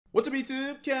What's up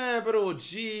YouTube? Capital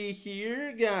G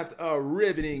here. Got a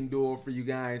riveting duel for you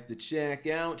guys to check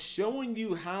out, showing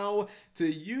you how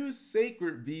to use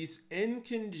Sacred Beast in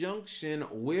conjunction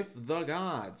with the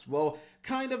gods. Well,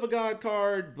 kind of a god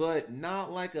card, but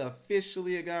not like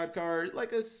officially a god card,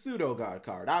 like a pseudo god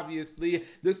card. Obviously,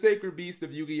 the Sacred Beast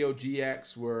of Yu-Gi-Oh!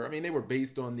 GX they were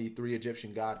based on the 3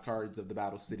 Egyptian god cards of the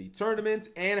Battle City tournament,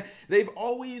 and they've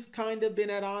always kind of been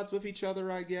at odds with each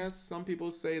other, I guess. Some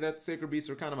people say that Sacred Beasts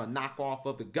are kind of a knockoff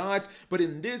of the gods, but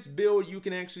in this build you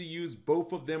can actually use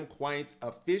both of them quite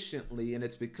efficiently, and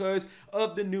it's because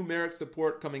of the numeric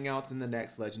support coming out in the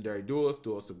next legendary duelist,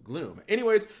 Duelist of Gloom.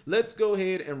 Anyways, let's go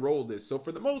ahead and roll this. So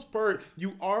for the most part,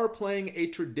 you are playing a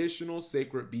traditional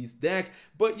Sacred Beast deck,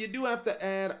 but you do have to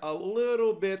add a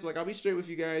little bit. Like, I'll be straight with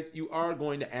you guys, you are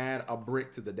going to add a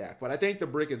brick to the deck, but I think the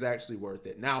brick is actually worth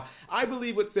it. Now, I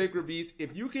believe with Sacred Beast,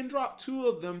 if you can drop 2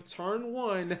 of them turn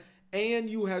 1 and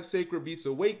you have Sacred Beast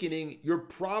Awakening, you're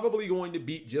probably going to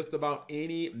beat just about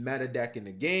any meta deck in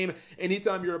the game.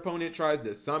 Anytime your opponent tries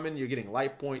to summon, you're getting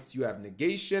life points, you have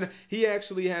negation. He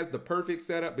actually has the perfect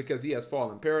setup because he has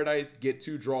Fallen Paradise, get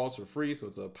 2 draws for free, so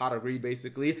it's a pot of greed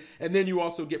basically, and then you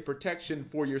also get protection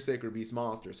for your Sacred Beast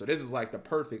monster. So this is like the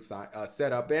perfect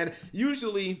setup, and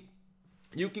usually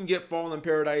you can get Fallen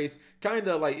Paradise kind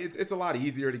of like, it's a lot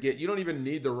easier to get. You don't even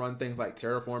need to run things like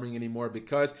Terraforming anymore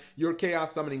because your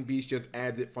Chaos Summoning Beast just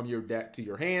adds it from your deck to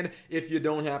your hand if you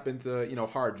don't happen to,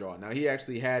 hard draw. Now, he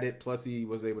actually had it, plus he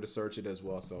was able to search it as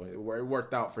well, so it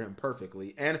worked out for him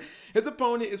perfectly. And his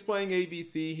opponent is playing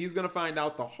ABC. He's going to find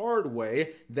out the hard way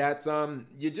that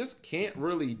you just can't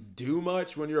really do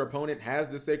much when your opponent has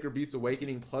the Sacred Beast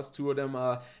Awakening plus 2 of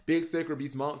them big Sacred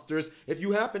Beast monsters. If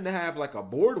you happen to have like a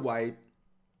board wipe,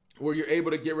 where you're able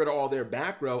to get rid of all their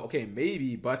back row, okay,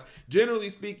 maybe, but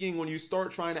generally speaking, when you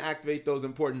start trying to activate those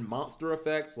important monster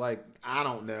effects, like, I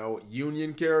don't know,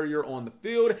 Union Carrier on the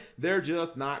field, they're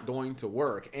just not going to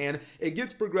work. And it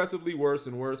gets progressively worse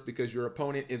and worse because your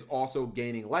opponent is also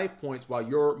gaining life points while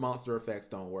your monster effects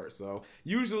don't work. So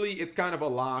usually it's kind of a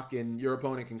lock and your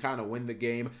opponent can kind of win the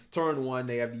game. Turn 1,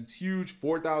 they have these huge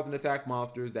 4,000 attack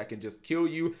monsters that can just kill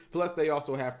you, plus they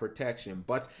also have protection.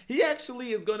 But he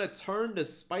actually is going to turn the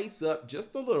spice up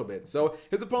just a little bit. So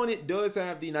his opponent does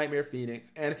have the Nightmare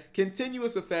Phoenix, and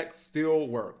continuous effects still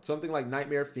work. Something like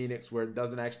Nightmare Phoenix, where it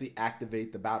doesn't actually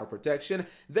activate the battle protection,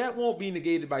 that won't be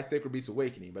negated by Sacred Beast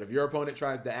Awakening. But if your opponent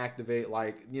tries to activate,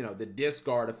 like, the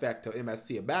discard effect to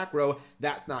MST a back row,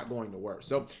 that's not going to work.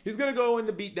 So he's going to go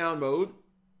into beatdown mode.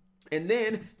 And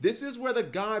then this is where the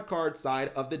God card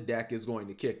side of the deck is going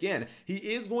to kick in. He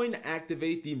is going to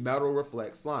activate the Metal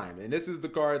Reflect Slime. And this is the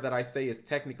card that I say is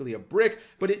technically a brick,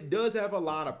 but it does have a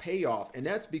lot of payoff. And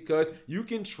that's because you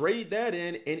can trade that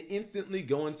in and instantly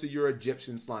go into your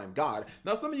Egyptian Slime God.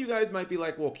 Now, some of you guys might be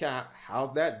like, well, Cap,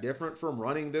 how's that different from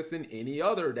running this in any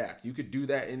other deck? You could do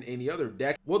that in any other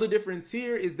deck. Well, the difference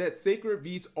here is that Sacred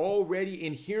Beasts already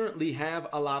inherently have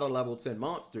a lot of level 10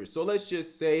 monsters. So let's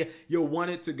just say you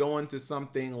wanted to go into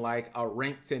something like a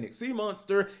rank 10 XC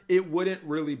monster, it wouldn't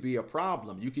really be a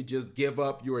problem. You could just give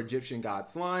up your Egyptian God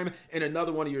Slime and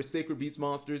another one of your Sacred Beast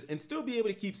monsters and still be able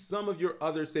to keep some of your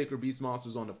other Sacred Beast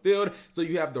monsters on the field. So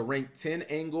you have the rank 10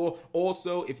 angle.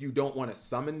 Also, if you don't want to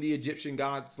summon the Egyptian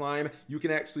God Slime, you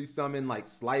can actually summon like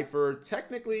Slifer.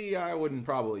 Technically, I wouldn't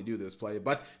probably do this play,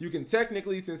 but you can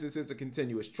technically, since this is a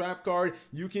continuous trap card,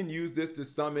 you can use this to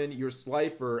summon your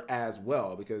Slifer as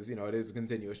well because, it is a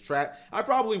continuous trap. I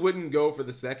probably wouldn't go for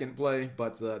the second play,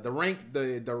 but the rank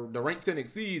 10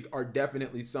 XCs are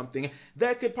definitely something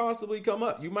that could possibly come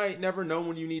up. You might never know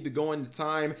when you need to go into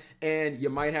time, and you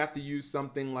might have to use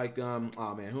something like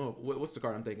oh man, what's the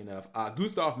card I'm thinking of?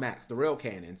 Gustav Max, the rail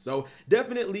cannon. So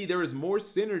definitely there is more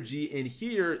synergy in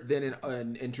here than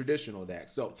in traditional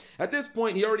decks. So at this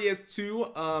point, he already has 2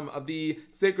 of the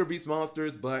Sacred Beast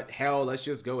monsters, but hell, let's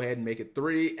just go ahead and make it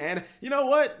 3. And you know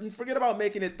what? Forget about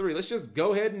making it 3. Let's just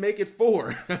go ahead and make it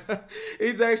 4.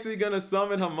 He's actually gonna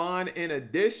summon Haman. In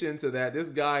addition to that,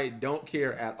 this guy don't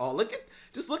care at all.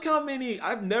 Just look how many.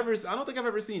 I don't think I've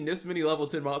ever seen this many level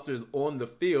 10 monsters on the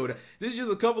field. This is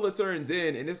just a couple of turns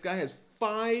in, and this guy has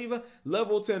 5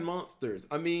 level 10 monsters.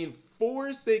 I mean,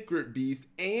 4 Sacred Beasts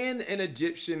and an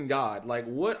Egyptian God. Like,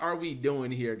 what are we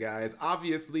doing here, guys?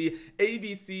 Obviously,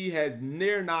 ABC has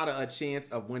near nada a chance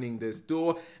of winning this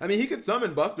duel. I mean, he could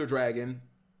summon Buster Dragon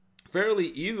fairly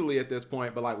easily at this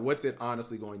point, but like, what's it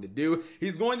honestly going to do?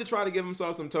 He's going to try to give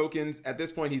himself some tokens. At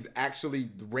this point, he's actually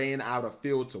ran out of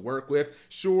field to work with.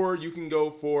 Sure, you can go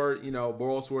for, you know,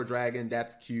 Borrelsword Dragon.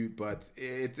 That's cute, but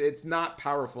it's not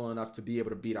powerful enough to be able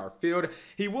to beat our field.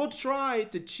 He will try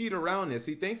to cheat around this.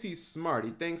 He thinks he's smart.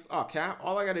 He thinks, oh, Cap,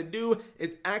 all I gotta do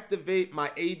is activate my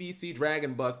ABC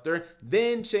Dragon Buster,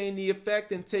 then chain the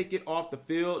effect and take it off the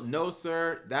field. No,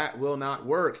 sir, that will not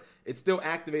work. It still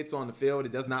activates on the field.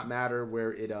 It does not matter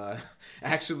where it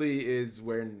actually is,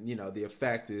 where, you know, the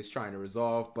effect is trying to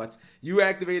resolve. But you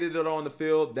activated it on the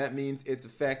field. That means its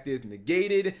effect is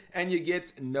negated and you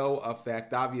get no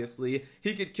effect. Obviously,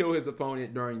 he could kill his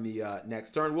opponent during the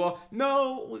next turn. Well,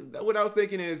 no, what I was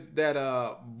thinking is that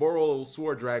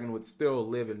Borrelsword Dragon would still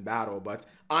live in battle, but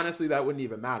honestly, that wouldn't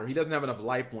even matter. He doesn't have enough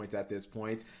life points at this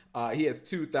point. He has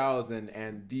 2,000,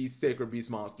 and these Sacred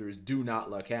Beast monsters do not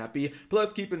look happy.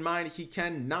 Plus, keep in mind, he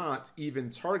cannot even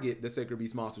target the Sacred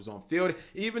Beast monsters on field.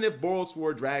 Even if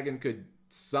Borrelsword Dragon could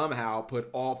somehow put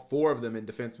all 4 of them in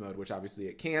defense mode, which obviously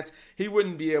it can't, he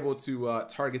wouldn't be able to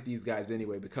target these guys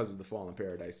anyway because of the Fallen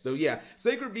Paradise. So yeah,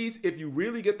 Sacred Beasts, if you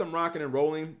really get them rocking and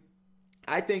rolling,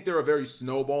 I think they're a very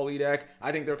snowball-y deck.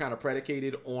 I think they're kind of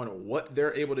predicated on what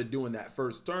they're able to do in that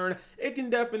first turn. It can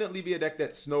definitely be a deck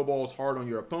that snowballs hard on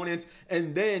your opponent.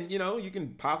 And then, you know, you can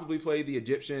possibly play the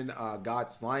Egyptian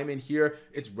God Slime in here.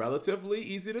 It's relatively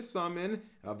easy to summon.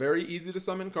 A very easy to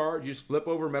summon card. You just flip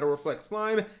over Metal Reflect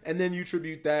Slime, and then you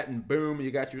tribute that, and boom, you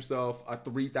got yourself a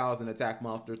 3,000 attack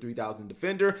monster, 3,000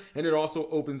 defender, and it also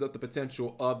opens up the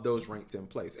potential of those ranked 10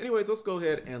 plays. Anyways, let's go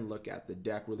ahead and look at the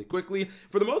deck really quickly.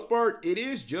 For the most part, it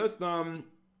is just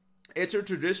it's your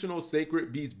traditional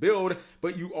Sacred Beast build,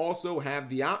 but you also have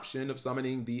the option of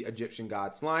summoning the Egyptian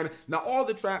God Slime. Now, all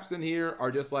the traps in here are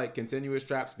just like continuous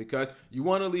traps because you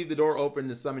want to leave the door open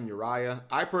to summon Uriah.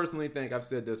 I personally think, I've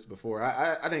said this before,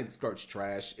 I think this card's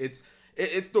trash. It's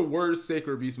the worst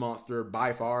Sacred Beast monster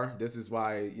by far. This is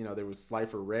why, you know, there was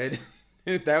Slifer Red.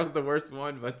 That was the worst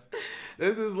one, but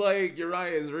this is like,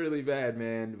 Uriah is really bad,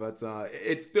 man. But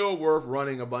it's still worth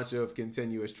running a bunch of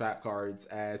continuous trap cards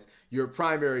as your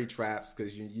primary traps,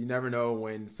 because you never know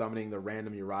when summoning the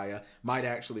random Uriah might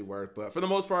actually work. But for the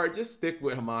most part, just stick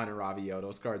with Haman and Ravio.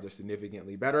 Those cards are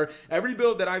significantly better. Every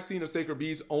build that I've seen of Sacred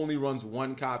Beast only runs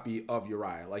 1 copy of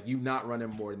Uriah. Like, you not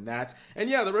running more than that. And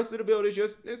yeah, the rest of the build is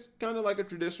just, it's kind of like a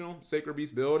traditional Sacred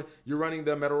Beast build. You're running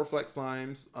the Metal Reflect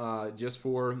Slimes just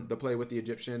for the play with the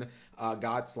Egyptian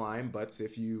God Slime. But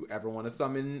if you ever want to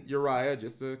summon Uriah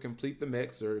just to complete the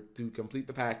mix or to complete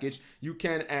the package, you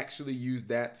can actually use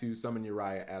that to summon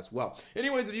Uriah as well.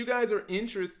 Anyways, if you guys are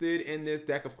interested in this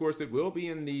deck, of course, it will be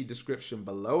in the description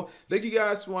below. Thank you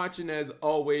guys for watching. As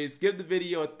always, give the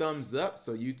video a thumbs up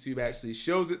so YouTube actually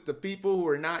shows it to people who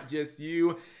are not just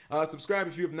you. Subscribe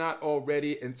if you have not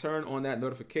already, and turn on that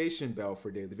notification bell for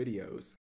daily videos.